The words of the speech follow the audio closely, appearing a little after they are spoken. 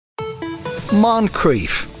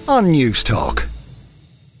Moncrief on News Talk.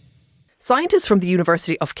 Scientists from the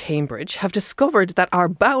University of Cambridge have discovered that our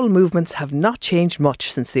bowel movements have not changed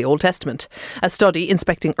much since the Old Testament. A study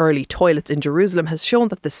inspecting early toilets in Jerusalem has shown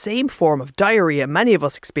that the same form of diarrhoea many of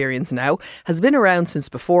us experience now has been around since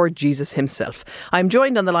before Jesus himself. I'm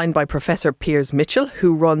joined on the line by Professor Piers Mitchell,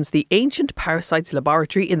 who runs the Ancient Parasites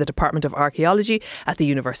Laboratory in the Department of Archaeology at the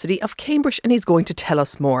University of Cambridge, and he's going to tell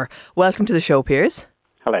us more. Welcome to the show, Piers.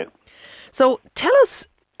 Hello. So tell us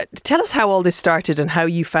how all this started and how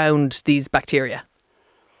you found these bacteria.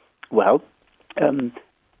 Well,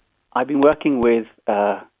 I've been working with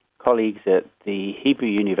colleagues at the Tel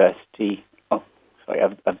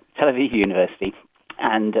Aviv University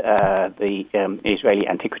and the Israeli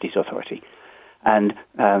Antiquities Authority. And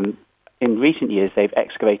in recent years, they've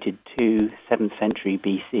excavated two 7th century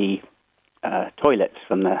BC toilets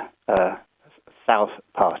from the south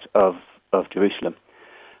part of Jerusalem.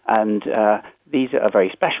 And these are very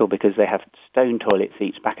special because they have stone toilet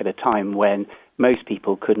seats back at a time when most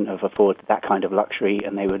people couldn't have afforded that kind of luxury,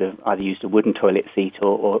 and they would have either used a wooden toilet seat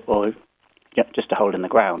or just a hole in the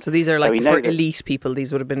ground. So these are like for elite people.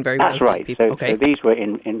 These would have been very wealthy people. That's right. So these were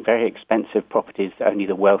in very expensive properties that only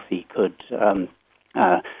the wealthy could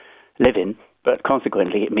live in. But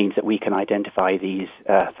consequently, it means that we can identify these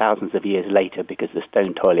thousands of years later because the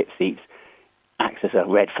stone toilet seats acts as a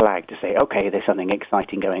red flag to say, okay, there's something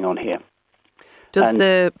exciting going on here.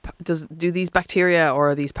 Do these bacteria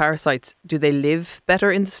or these parasites, do they live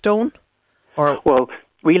better in the stone? Well,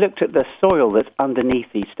 we looked at the soil that's underneath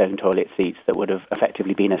these stone toilet seats that would have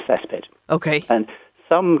effectively been a cesspit. Okay. And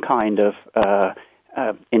some kind of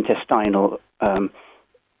intestinal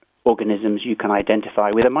organisms you can identify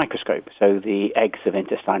with a microscope. So the eggs of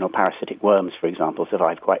intestinal parasitic worms, for example,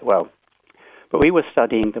 survive quite well. But we were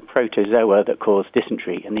studying the protozoa that cause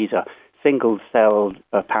dysentery, and these are single-celled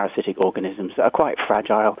parasitic organisms that are quite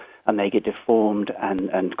fragile, and they get deformed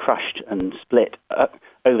and crushed and split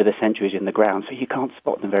over the centuries in the ground, so you can't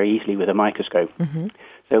spot them very easily with a microscope. Mm-hmm.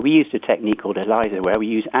 So we used a technique called ELISA, where we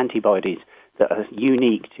use antibodies that are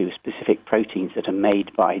unique to specific proteins that are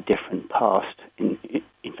made by different past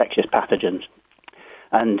infectious pathogens.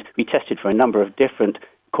 And we tested for a number of different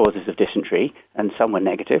causes of dysentery, and some were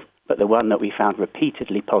negative, but the one that we found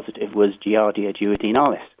repeatedly positive was Giardia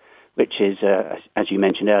duodenalis, which is, as you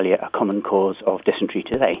mentioned earlier, a common cause of dysentery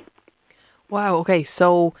today. Wow, okay,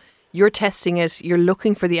 so you're testing it, you're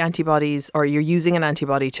looking for the antibodies, or you're using an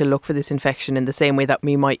antibody to look for this infection in the same way that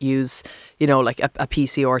we might use, like a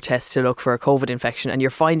PCR test to look for a COVID infection, and you're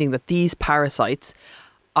finding that these parasites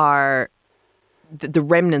are, the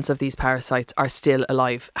remnants of these parasites are still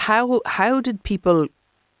alive. How did people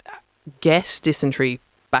get dysentery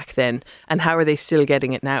back then, and how are they still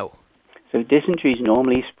getting it now? So dysentery is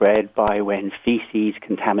normally spread by when feces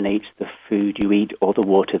contaminates the food you eat or the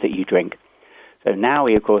water that you drink. So now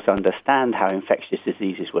we, of course, understand how infectious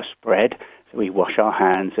diseases were spread. So we wash our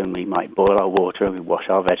hands and we might boil our water and we wash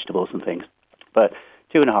our vegetables and things. But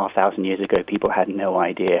 2,500 years ago, people had no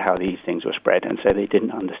idea how these things were spread, and so they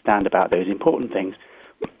didn't understand about those important things.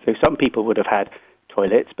 So some people would have had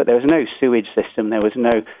toilets, but there was no sewage system, there was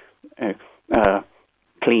no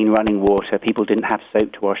clean running water, people didn't have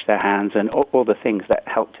soap to wash their hands, and all the things that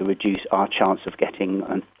help to reduce our chance of getting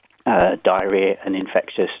diarrhea and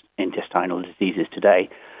infectious intestinal diseases today.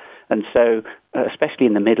 And so, especially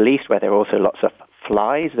in the Middle East, where there are also lots of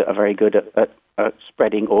flies that are very good at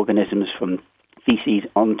spreading organisms from feces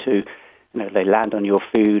onto, they land on your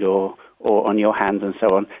food or on your hands and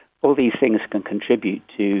so on. All these things can contribute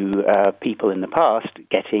to people in the past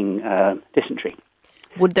getting dysentery.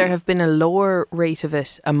 Would there have been a lower rate of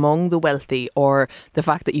it among the wealthy, or the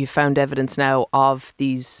fact that you've found evidence now of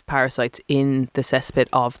these parasites in the cesspit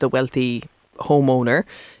of the wealthy homeowner,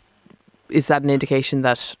 is that an indication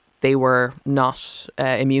that they were not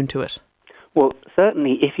immune to it? Well,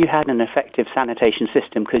 certainly if you had an effective sanitation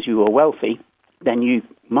system because you were wealthy, then you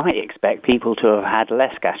might expect people to have had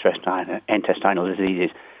less gastrointestinal diseases.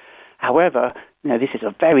 However, this is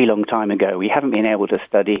a very long time ago. We haven't been able to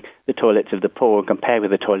study the toilets of the poor and compare with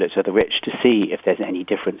the toilets of the rich to see if there's any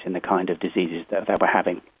difference in the kind of diseases that we're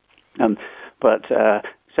having. But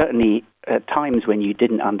certainly at times when you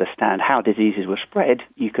didn't understand how diseases were spread,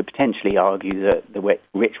 you could potentially argue that the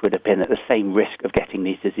rich would have been at the same risk of getting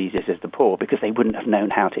these diseases as the poor because they wouldn't have known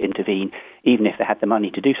how to intervene even if they had the money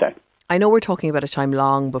to do so. I know we're talking about a time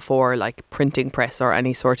long before like printing press or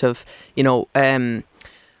any sort of,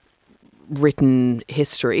 written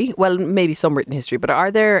history. Well, maybe some written history, but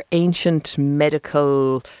are there ancient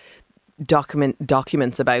medical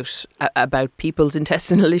documents about people's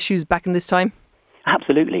intestinal issues back in this time?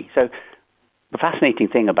 Absolutely. So the fascinating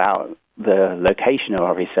thing about the location of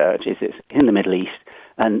our research is it's in the Middle East,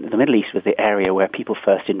 and the Middle East was the area where people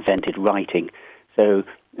first invented writing. So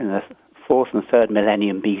in the 4th and 3rd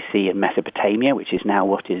millennium BC in Mesopotamia, which is now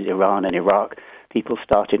what is Iran and Iraq, people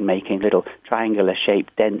started making little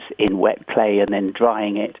triangular-shaped dents in wet clay and then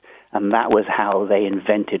drying it, and that was how they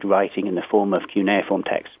invented writing in the form of cuneiform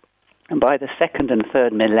text. And by the 2nd and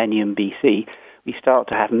 3rd millennium BC, we start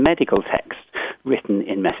to have medical texts written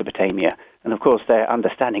in Mesopotamia. And of course, their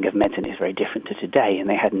understanding of medicine is very different to today, and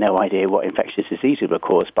they had no idea what infectious diseases were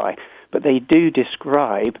caused by. But they do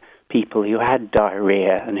describe people who had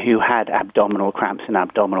diarrhoea and who had abdominal cramps and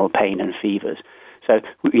abdominal pain and fevers. So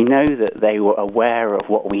we know that they were aware of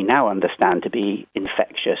what we now understand to be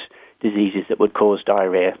infectious diseases that would cause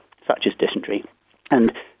diarrhoea, such as dysentery.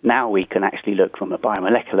 And now we can actually look from a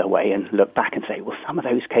biomolecular way and look back and say, well, some of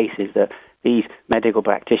those cases that these medical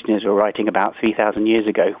practitioners were writing about 3,000 years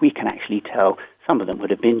ago, we can actually tell some of them would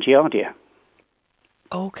have been Giardia.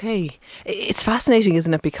 Okay. It's fascinating,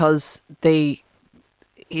 isn't it? Because they,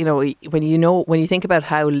 when you think about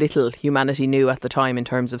how little humanity knew at the time in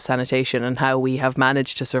terms of sanitation and how we have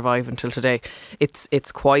managed to survive until today,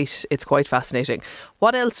 it's quite fascinating.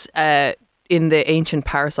 What else in the Ancient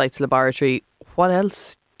Parasites Laboratory? What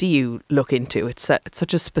else do you look into? It's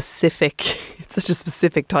such a specific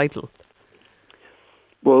title.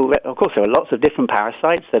 Well, of course, there are lots of different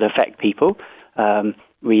parasites that affect people.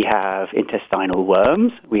 We have intestinal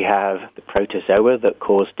worms. We have the protozoa that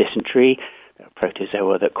cause dysentery. There are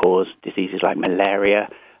protozoa that cause diseases like malaria.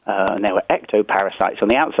 And there were ectoparasites on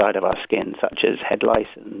the outside of our skin, such as head lice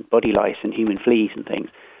and body lice and human fleas and things.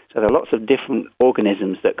 So there are lots of different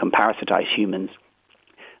organisms that can parasitize humans.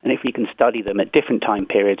 And if we can study them at different time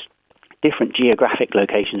periods, different geographic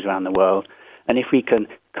locations around the world, and if we can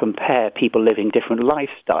compare people living different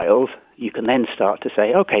lifestyles, you can then start to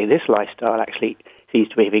say, okay, this lifestyle actually seems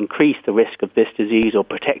to have increased the risk of this disease or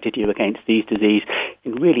protected you against these diseases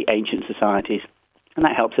in really ancient societies. And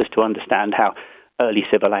that helps us to understand how early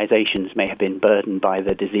civilizations may have been burdened by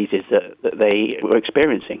the diseases that they were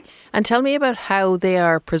experiencing. And tell me about how they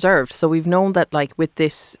are preserved. So we've known that, like with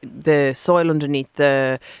this, the soil underneath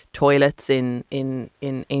the toilets in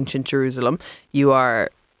ancient Jerusalem, you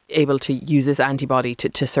are able to use this antibody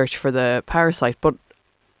to search for the parasite. But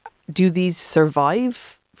do these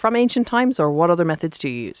survive from ancient times, or what other methods do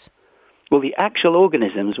you use? Well, the actual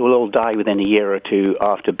organisms will all die within a year or two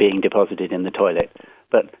after being deposited in the toilet.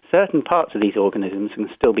 But certain parts of these organisms can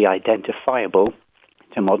still be identifiable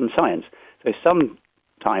to modern science. So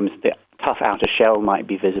sometimes the tough outer shell might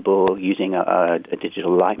be visible using a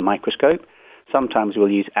digital light microscope. Sometimes we'll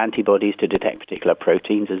use antibodies to detect particular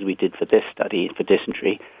proteins, as we did for this study for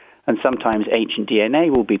dysentery. And sometimes ancient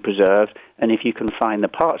DNA will be preserved, and if you can find the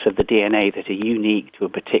parts of the DNA that are unique to a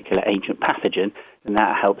particular ancient pathogen, then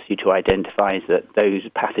that helps you to identify that those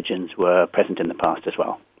pathogens were present in the past as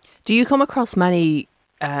well. Do you come across many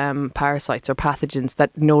parasites or pathogens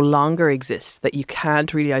that no longer exist, that you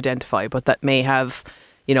can't really identify, but that may have,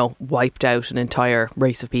 wiped out an entire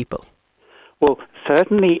race of people? Well,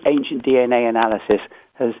 certainly ancient DNA analysis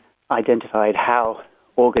has identified how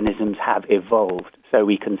organisms have evolved. So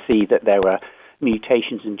we can see that there are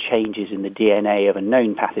mutations and changes in the DNA of a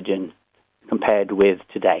known pathogen compared with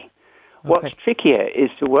today. Okay. What's trickier is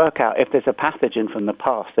to work out if there's a pathogen from the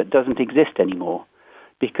past that doesn't exist anymore,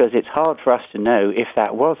 because it's hard for us to know if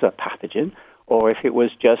that was a pathogen or if it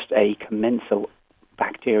was just a commensal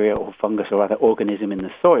bacteria or fungus or other organism in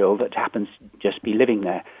the soil that happens to just be living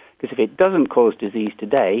there. Because if it doesn't cause disease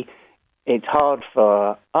today, it's hard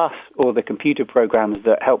for us or the computer programs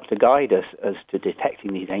that help to guide us as to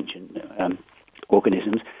detecting these ancient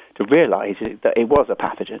organisms to realize that it was a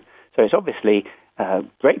pathogen. So it's obviously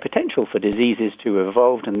great potential for diseases to have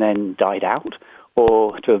evolved and then died out,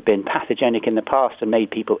 or to have been pathogenic in the past and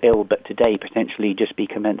made people ill, but today potentially just be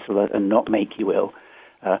commensal and not make you ill.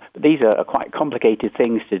 But these are quite complicated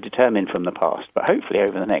things to determine from the past. But hopefully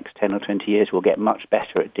over the next 10 or 20 years we'll get much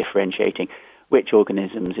better at differentiating which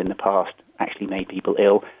organisms in the past actually made people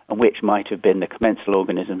ill and which might have been the commensal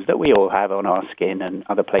organisms that we all have on our skin and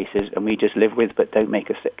other places and we just live with but don't make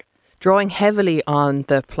us sick. Drawing heavily on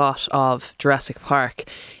the plot of Jurassic Park,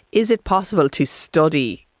 is it possible to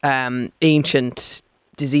study ancient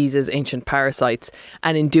diseases, ancient parasites,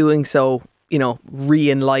 and in doing so,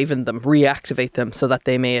 re-enliven them, reactivate them so that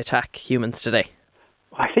they may attack humans today?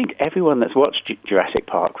 I think everyone that's watched Jurassic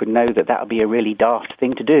Park would know that would be a really daft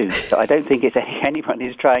thing to do. So I don't think anyone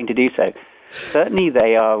is trying to do so. Certainly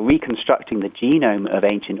they are reconstructing the genome of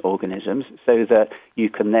ancient organisms so that you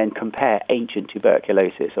can then compare ancient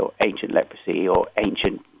tuberculosis or ancient leprosy or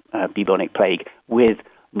ancient bubonic plague with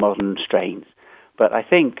modern strains. But I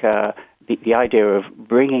think the idea of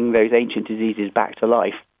bringing those ancient diseases back to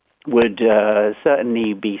life would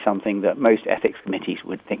certainly be something that most ethics committees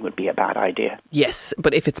would think would be a bad idea. Yes,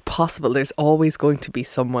 but if it's possible, there's always going to be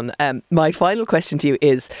someone. My final question to you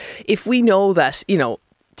is, if we know that,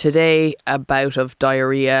 today a bout of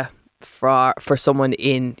diarrhoea for someone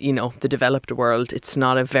in, the developed world, it's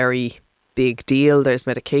not a very big deal. There's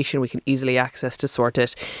medication we can easily access to sort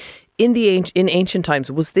it. In ancient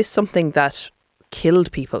times, was this something that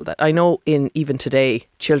killed people? That I know even today,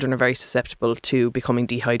 children are very susceptible to becoming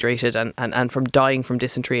dehydrated and from dying from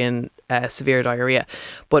dysentery and severe diarrhoea.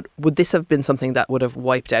 But would this have been something that would have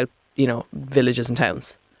wiped out, villages and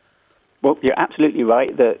towns? Well, you're absolutely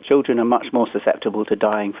right that children are much more susceptible to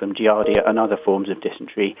dying from giardia and other forms of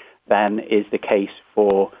dysentery than is the case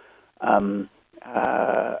for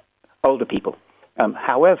older people.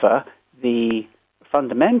 However, the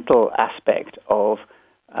fundamental aspect of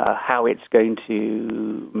how it's going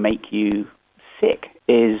to make you sick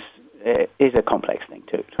is a complex thing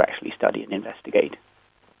to actually study and investigate.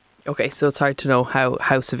 Okay, so it's hard to know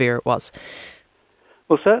how severe it was.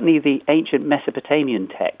 Well, certainly the ancient Mesopotamian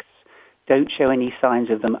texts don't show any signs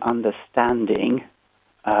of them understanding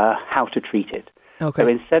how to treat it. Okay. So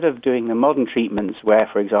instead of doing the modern treatments where,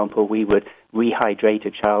 for example, we would rehydrate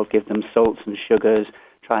a child, give them salts and sugars,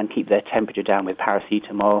 try and keep their temperature down with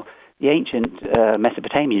paracetamol, the ancient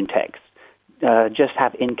Mesopotamian texts just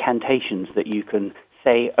have incantations that you can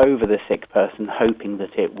say over the sick person, hoping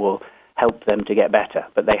that it will help them to get better.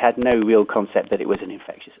 But they had no real concept that it was an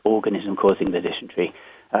infectious organism causing the dysentery.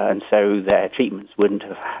 And so their treatments wouldn't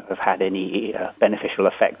have had any beneficial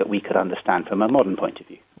effect that we could understand from a modern point of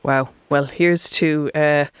view. Wow. Well, here's to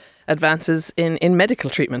advances in medical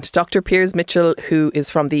treatment. Dr. Piers Mitchell, who is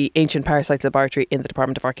from the Ancient Parasites Laboratory in the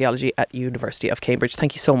Department of Archaeology at University of Cambridge.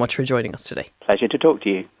 Thank you so much for joining us today. Pleasure to talk to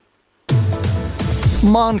you.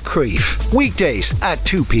 Moncrief, weekdays at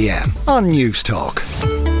 2 p.m. on News Talk.